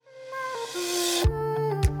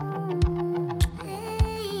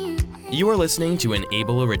You are listening to an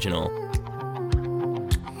Abel original.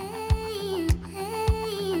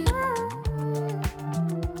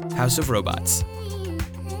 House of Robots.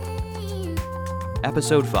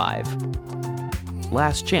 Episode 5.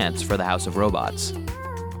 Last chance for the House of Robots.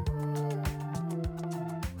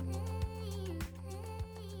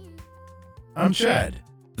 I'm Chad.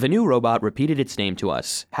 The new robot repeated its name to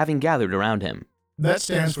us, having gathered around him. That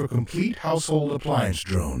stands for Complete Household Appliance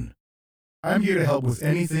Drone. I'm here to help with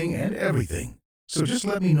anything and everything, so just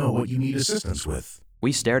let me know what you need assistance with.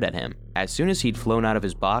 We stared at him. As soon as he'd flown out of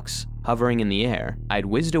his box, hovering in the air, I'd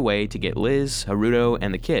whizzed away to get Liz, Haruto,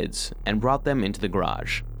 and the kids, and brought them into the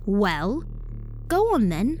garage. Well, go on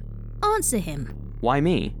then. Answer him. Why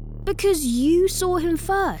me? Because you saw him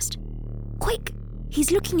first. Quick, he's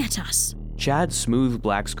looking at us. Chad's smooth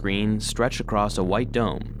black screen stretched across a white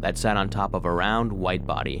dome that sat on top of a round white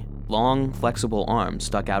body. Long, flexible arms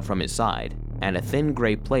stuck out from his side, and a thin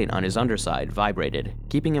gray plate on his underside vibrated,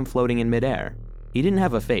 keeping him floating in midair. He didn't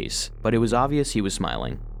have a face, but it was obvious he was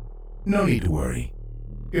smiling. No need to worry.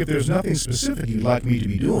 If there's nothing specific you'd like me to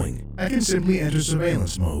be doing, I can simply enter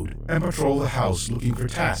surveillance mode and patrol the house looking for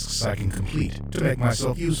tasks I can complete to make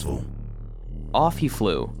myself useful. Off he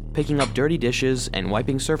flew, picking up dirty dishes and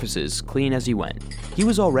wiping surfaces clean as he went. He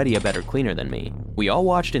was already a better cleaner than me. We all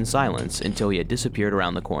watched in silence until he had disappeared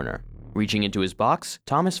around the corner. Reaching into his box,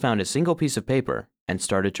 Thomas found a single piece of paper and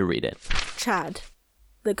started to read it. Chad,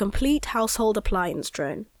 the Complete Household Appliance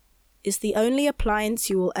Drone is the only appliance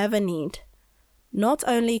you will ever need. Not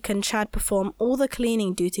only can Chad perform all the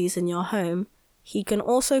cleaning duties in your home, he can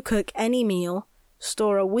also cook any meal,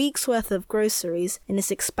 store a week's worth of groceries in his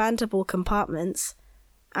expandable compartments,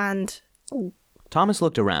 and... Thomas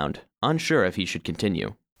looked around, unsure if he should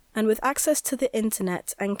continue. And with access to the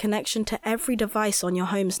internet and connection to every device on your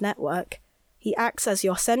home's network, he acts as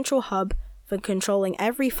your central hub for controlling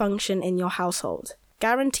every function in your household.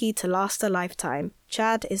 Guaranteed to last a lifetime,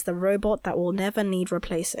 Chad is the robot that will never need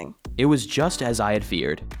replacing. It was just as I had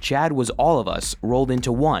feared. Chad was all of us rolled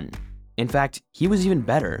into one. In fact, he was even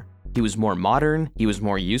better. He was more modern, he was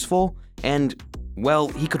more useful, and, well,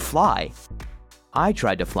 he could fly. I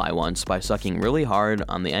tried to fly once by sucking really hard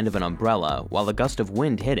on the end of an umbrella while a gust of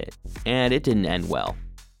wind hit it, and it didn't end well.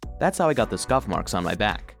 That's how I got the scuff marks on my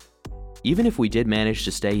back. Even if we did manage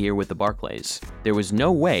to stay here with the Barclays, there was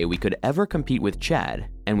no way we could ever compete with Chad,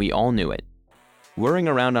 and we all knew it. Whirring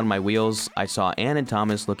around on my wheels, I saw Anne and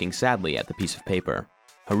Thomas looking sadly at the piece of paper.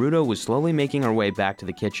 Haruto was slowly making her way back to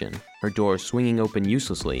the kitchen, her door swinging open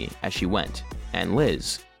uselessly as she went, and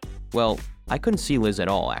Liz. Well, I couldn't see Liz at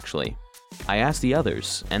all, actually. I asked the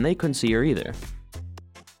others, and they couldn't see her either.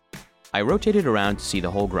 I rotated around to see the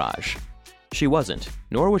whole garage. She wasn't,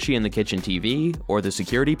 nor was she in the kitchen TV, or the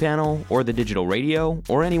security panel, or the digital radio,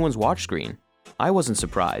 or anyone's watch screen. I wasn't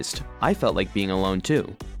surprised. I felt like being alone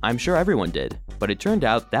too. I'm sure everyone did, but it turned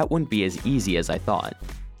out that wouldn't be as easy as I thought.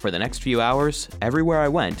 For the next few hours, everywhere I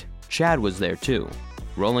went, Chad was there too.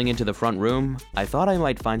 Rolling into the front room, I thought I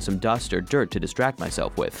might find some dust or dirt to distract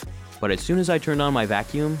myself with. But as soon as I turned on my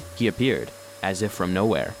vacuum, he appeared, as if from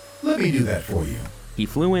nowhere. Let me do that for you. He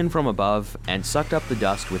flew in from above and sucked up the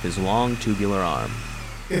dust with his long tubular arm.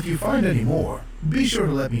 If you find any more, be sure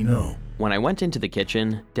to let me know. When I went into the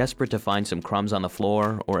kitchen, desperate to find some crumbs on the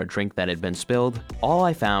floor or a drink that had been spilled, all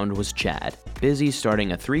I found was Chad, busy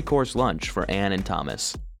starting a 3-course lunch for Anne and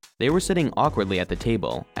Thomas. They were sitting awkwardly at the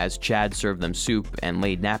table as Chad served them soup and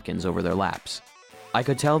laid napkins over their laps. I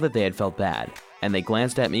could tell that they had felt bad, and they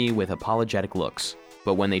glanced at me with apologetic looks.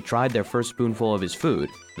 But when they tried their first spoonful of his food,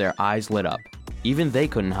 their eyes lit up. Even they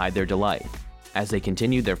couldn't hide their delight. As they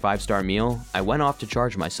continued their 5-star meal, I went off to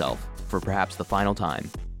charge myself, for perhaps the final time.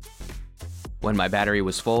 When my battery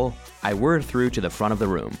was full, I whirred through to the front of the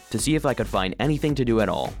room to see if I could find anything to do at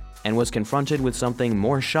all, and was confronted with something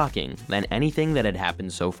more shocking than anything that had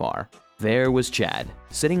happened so far. There was Chad,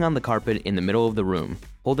 sitting on the carpet in the middle of the room,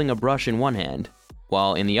 holding a brush in one hand,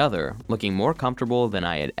 while in the other, looking more comfortable than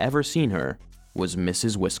I had ever seen her, was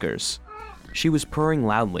Mrs. Whiskers. She was purring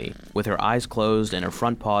loudly, with her eyes closed and her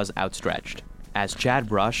front paws outstretched. As Chad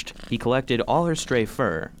brushed, he collected all her stray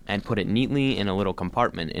fur and put it neatly in a little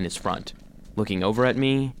compartment in his front. Looking over at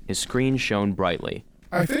me, his screen shone brightly.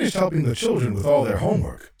 I finished helping the children with all their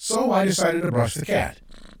homework, so I decided to brush the cat.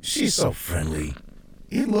 She's so friendly.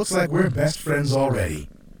 It looks like we're best friends already.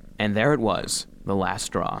 And there it was, the last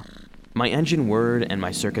straw. My engine whirred and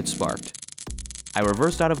my circuit sparked. I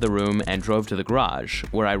reversed out of the room and drove to the garage,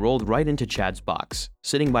 where I rolled right into Chad's box,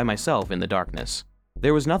 sitting by myself in the darkness.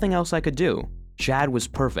 There was nothing else I could do. Chad was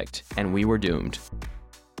perfect, and we were doomed.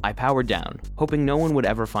 I powered down, hoping no one would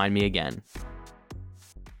ever find me again.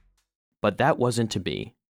 But that wasn't to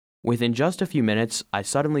be. Within just a few minutes, I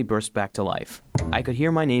suddenly burst back to life. I could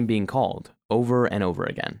hear my name being called, over and over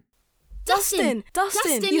again. Dustin,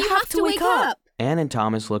 you have to wake up! Anne and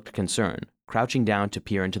Thomas looked concerned, crouching down to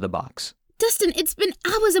peer into the box. Dustin, it's been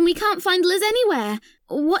hours and we can't find Liz anywhere.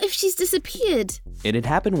 What if she's disappeared? It had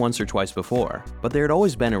happened once or twice before, but there had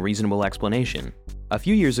always been a reasonable explanation. A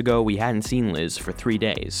few years ago, we hadn't seen Liz for 3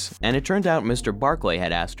 days, and it turned out Mr. Barclay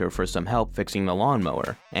had asked her for some help fixing the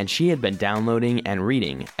lawnmower, and she had been downloading and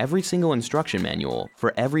reading every single instruction manual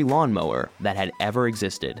for every lawnmower that had ever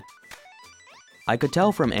existed. I could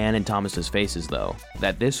tell from Anne and Thomas's faces, though,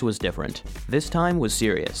 that this was different. This time was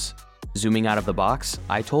serious. Zooming out of the box,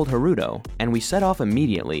 I told Haruto, and we set off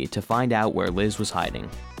immediately to find out where Liz was hiding.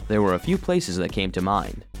 There were a few places that came to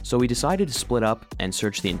mind, so we decided to split up and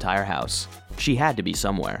search the entire house. She had to be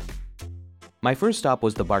somewhere. My first stop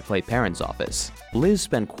was the Barclay parents' office. Liz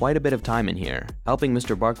spent quite a bit of time in here, helping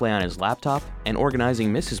Mr. Barclay on his laptop and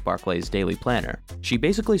organizing Mrs. Barclay's daily planner. She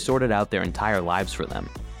basically sorted out their entire lives for them.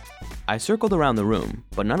 I circled around the room,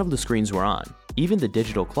 but none of the screens were on. Even the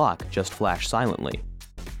digital clock just flashed silently.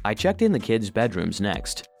 I checked in the kids' bedrooms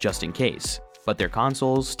next, just in case, but their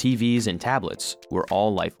consoles, TVs, and tablets were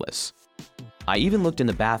all lifeless. I even looked in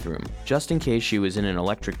the bathroom, just in case she was in an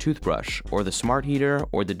electric toothbrush, or the smart heater,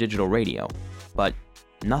 or the digital radio. But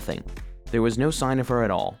nothing. There was no sign of her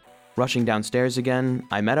at all. Rushing downstairs again,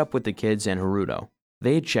 I met up with the kids and Haruto.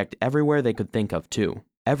 They had checked everywhere they could think of too.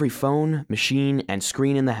 Every phone, machine, and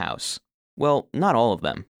screen in the house. Well, not all of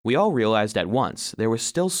them. We all realized at once there was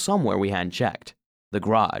still somewhere we hadn't checked. The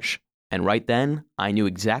garage. And right then, I knew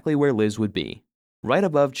exactly where Liz would be. Right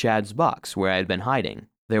above Chad's box where I had been hiding,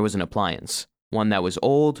 there was an appliance. One that was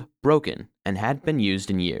old, broken, and hadn't been used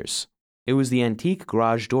in years. It was the antique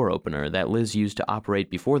garage door opener that Liz used to operate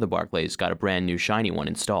before the Barclays got a brand new shiny one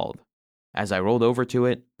installed. As I rolled over to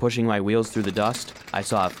it, pushing my wheels through the dust, I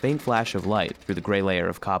saw a faint flash of light through the gray layer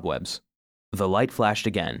of cobwebs. The light flashed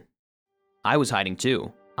again. I was hiding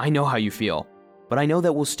too. I know how you feel. But I know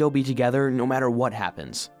that we'll still be together no matter what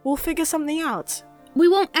happens. We'll figure something out. We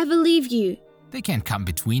won't ever leave you. They can't come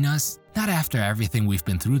between us, not after everything we've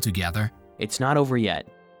been through together. It's not over yet.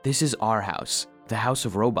 This is our house, the house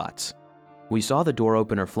of robots. We saw the door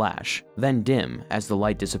opener flash, then dim as the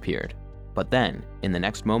light disappeared. But then, in the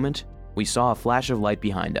next moment, we saw a flash of light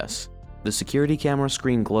behind us. The security camera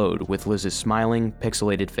screen glowed with Liz's smiling,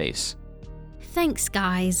 pixelated face. Thanks,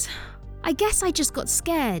 guys. I guess I just got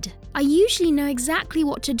scared. I usually know exactly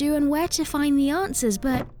what to do and where to find the answers,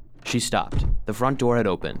 but... She stopped. The front door had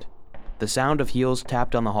opened. The sound of heels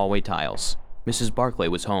tapped on the hallway tiles. Mrs. Barclay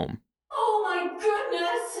was home. Oh my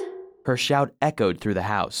goodness! Her shout echoed through the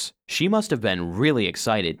house. She must have been really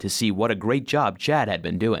excited to see what a great job Chad had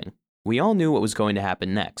been doing. We all knew what was going to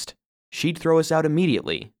happen next. She'd throw us out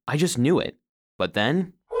immediately. I just knew it. But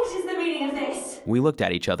then... What is the meaning of this? We looked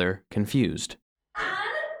at each other, confused. Anne?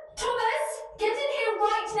 Thomas? Get in here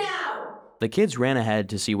right now! The kids ran ahead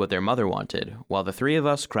to see what their mother wanted, while the three of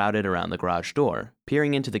us crowded around the garage door,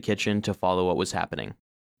 peering into the kitchen to follow what was happening.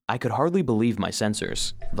 I could hardly believe my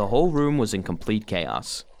sensors. The whole room was in complete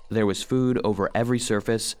chaos. There was food over every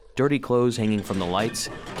surface, dirty clothes hanging from the lights,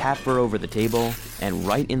 cat fur over the table, and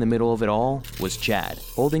right in the middle of it all was Chad,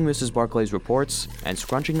 holding Mrs. Barclay's reports and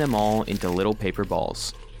scrunching them all into little paper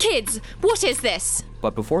balls. Kids, what is this?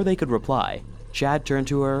 But before they could reply, Chad turned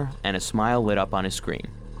to her and a smile lit up on his screen.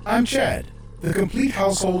 I'm Chad, the complete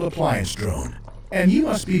household appliance drone, and you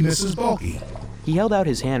must be Mrs. Bulky. He held out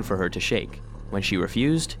his hand for her to shake. When she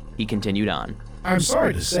refused, he continued on. I'm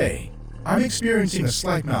sorry to say, I'm experiencing a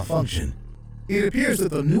slight malfunction. It appears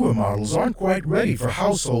that the newer models aren't quite ready for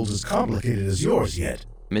households as complicated as yours yet.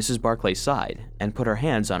 Mrs. Barclay sighed and put her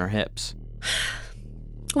hands on her hips.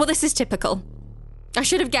 Well, this is typical. I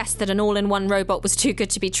should have guessed that an all-in-one robot was too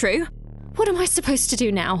good to be true. What am I supposed to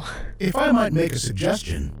do now? If I might make a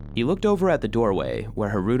suggestion. He looked over at the doorway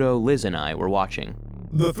where Haruto, Liz, and I were watching.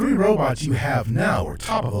 The 3 robots you have now are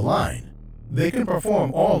top of the line. They can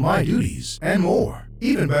perform all my duties, and more,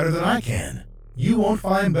 even better than I can. You won't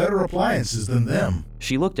find better appliances than them.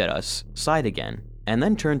 She looked at us, sighed again, and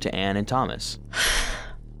then turned to Anne and Thomas.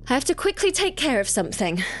 I have to quickly take care of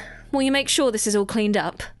something. Will you make sure this is all cleaned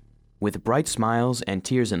up? With bright smiles and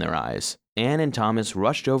tears in their eyes, Anne and Thomas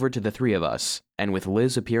rushed over to the 3 of us, and with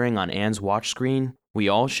Liz appearing on Anne's watch screen, we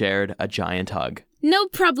all shared a giant hug. No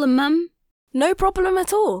problem, Mum. No problem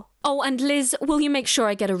at all. Oh, and Liz, will you make sure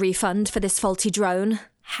I get a refund for this faulty drone?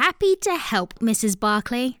 Happy to help, Mrs.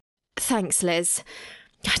 Barclay. Thanks, Liz.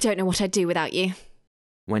 I don't know what I'd do without you.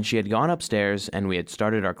 When she had gone upstairs and we had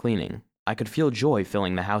started our cleaning, I could feel joy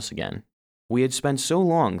filling the house again. We had spent so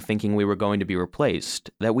long thinking we were going to be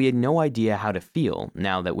replaced that we had no idea how to feel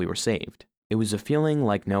now that we were saved. It was a feeling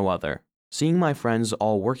like no other. Seeing my friends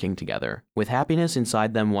all working together, with happiness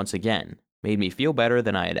inside them once again, made me feel better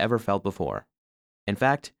than I had ever felt before. In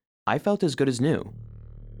fact, I felt as good as new.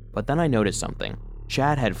 But then I noticed something.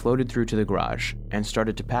 Chad had floated through to the garage and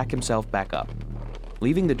started to pack himself back up.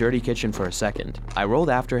 Leaving the dirty kitchen for a second, I rolled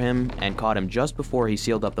after him and caught him just before he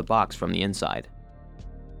sealed up the box from the inside.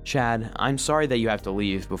 Chad, I'm sorry that you have to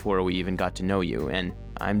leave before we even got to know you, and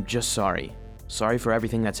I'm just sorry. Sorry for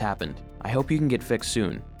everything that's happened. I hope you can get fixed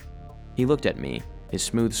soon. He looked at me, his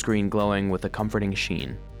smooth screen glowing with a comforting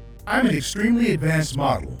sheen. I'm an extremely advanced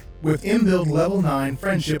model with inbuilt level 9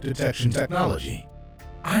 friendship detection technology.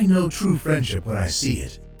 I know true friendship when I see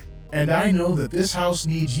it. And I know that this house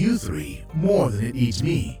needs you three more than it needs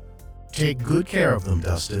me. Take good care of them,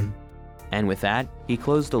 Dustin. And with that, he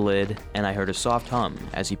closed the lid, and I heard a soft hum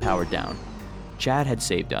as he powered down. Chad had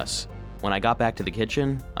saved us. When I got back to the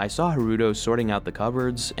kitchen, I saw Haruto sorting out the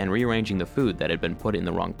cupboards and rearranging the food that had been put in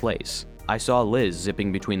the wrong place. I saw Liz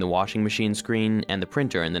zipping between the washing machine screen and the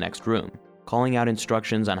printer in the next room, calling out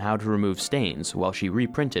instructions on how to remove stains while she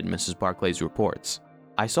reprinted Mrs. Barclay's reports.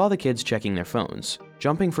 I saw the kids checking their phones,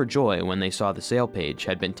 jumping for joy when they saw the sale page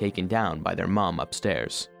had been taken down by their mom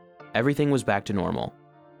upstairs. Everything was back to normal.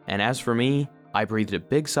 And as for me, I breathed a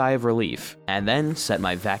big sigh of relief and then set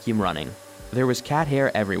my vacuum running. There was cat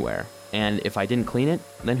hair everywhere, and if I didn't clean it,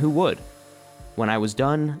 then who would? When I was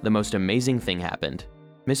done, the most amazing thing happened.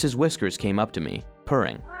 Mrs. Whiskers came up to me,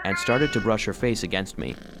 purring, and started to brush her face against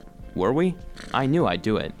me. Were we? I knew I'd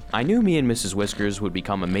do it. I knew me and Mrs. Whiskers would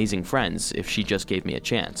become amazing friends if she just gave me a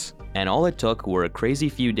chance. And all it took were a crazy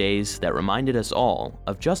few days that reminded us all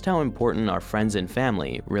of just how important our friends and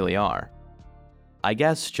family really are. I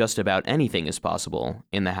guess just about anything is possible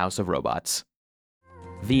in the House of Robots.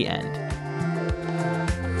 The end.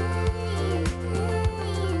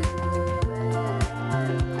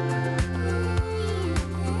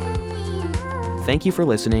 Thank you for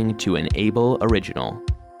listening to an Abel original.